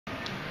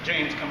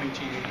James coming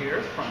to you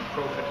here from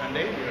Crowfoot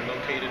Hyundai. We are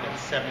located at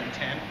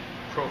 710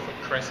 Crowfoot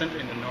Crescent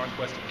in the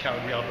northwest of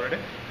Calgary, Alberta.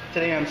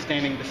 Today I'm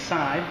standing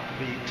beside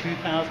the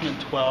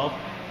 2012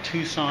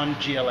 Tucson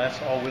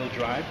GLS all-wheel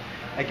drive.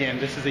 Again,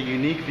 this is a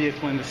unique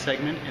vehicle in the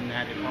segment in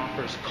that it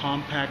offers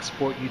compact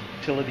sport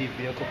utility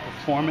vehicle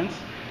performance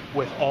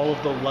with all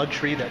of the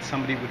luxury that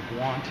somebody would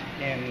want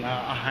in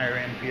a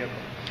higher-end vehicle.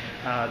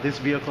 This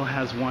vehicle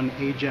has won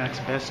AJAC's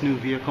Best New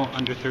Vehicle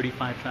under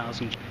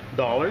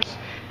 $35,000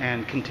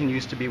 and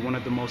continues to be one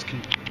of the most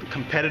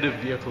competitive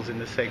vehicles in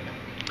the segment.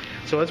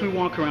 So as we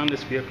walk around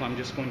this vehicle, I'm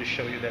just going to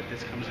show you that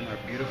this comes in our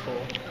beautiful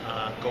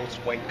ghost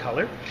white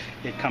color.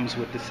 It comes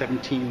with the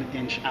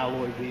 17-inch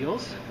alloy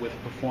wheels with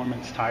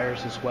performance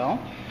tires as well.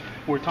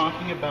 We're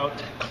talking about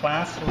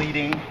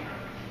class-leading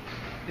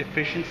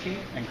efficiency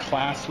and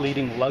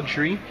class-leading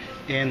luxury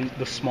in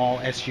the small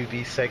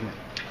SUV segment.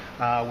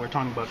 We're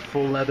talking about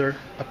full leather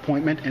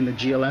appointment in the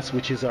GLS,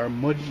 which is our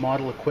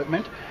mid-model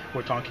equipment.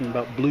 We're talking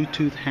about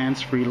Bluetooth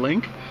hands-free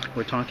link.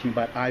 We're talking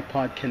about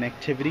iPod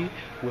connectivity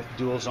with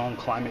dual zone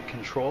climate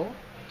control.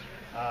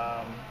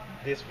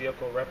 This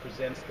vehicle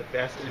represents the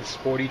best in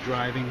sporty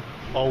driving,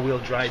 all-wheel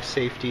drive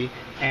safety,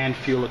 and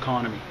fuel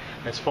economy.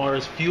 As far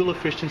as fuel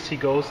efficiency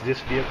goes, this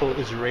vehicle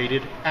is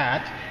rated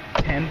at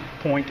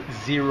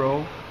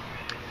 10.0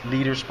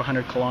 liters per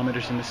 100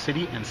 kilometers in the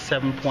city and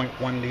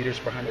 7.1 liters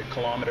per 100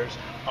 kilometers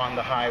on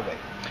the highway.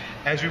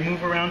 As we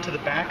move around to the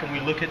back and we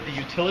look at the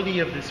utility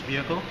of this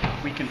vehicle,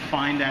 we can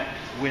find that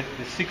with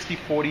the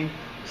 60/40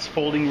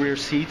 folding rear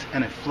seats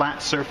and a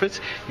flat surface,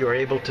 you're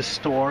able to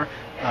store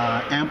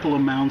ample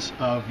amounts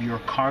of your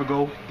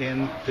cargo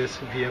in this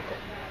vehicle.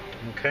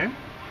 Okay?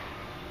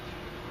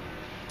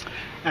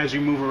 As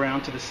you move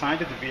around to the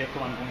side of the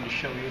vehicle, I'm going to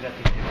show you that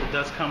the vehicle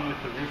does come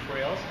with the roof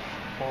rails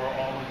for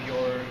all of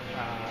your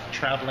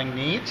traveling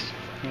needs,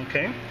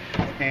 okay?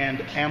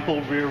 And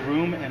ample rear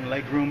room and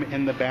leg room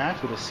in the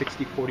back with a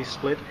 60/40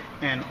 split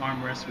and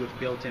armrests with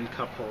built-in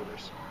cup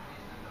holders.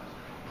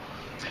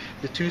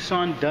 The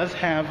Tucson does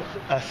have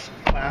a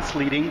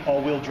class-leading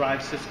all-wheel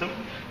drive system,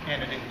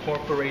 and it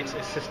incorporates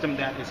a system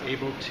that is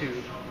able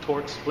to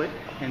torque split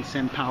and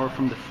send power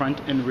from the front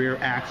and rear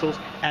axles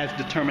as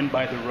determined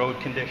by the road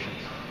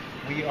conditions.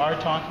 We are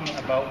talking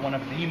about one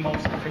of the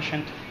most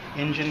efficient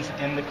engines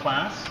in the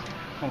class.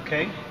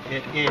 Okay,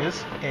 it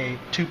is a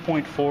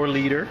 2.4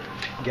 liter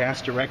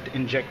gas direct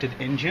injected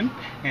engine,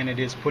 and it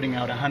is putting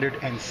out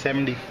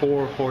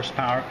 174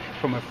 horsepower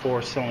from a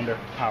 4-cylinder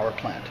power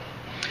plant.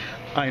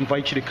 I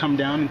invite you to come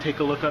down and take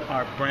a look at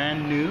our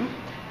brand new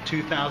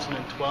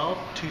 2012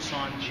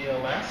 Tucson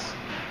GLS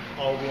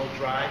all-wheel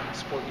drive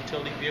sport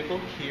utility vehicle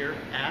here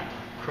at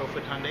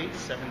Crowfoot Hyundai,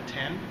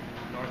 710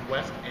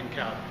 Northwest in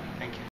Calgary. Thank you.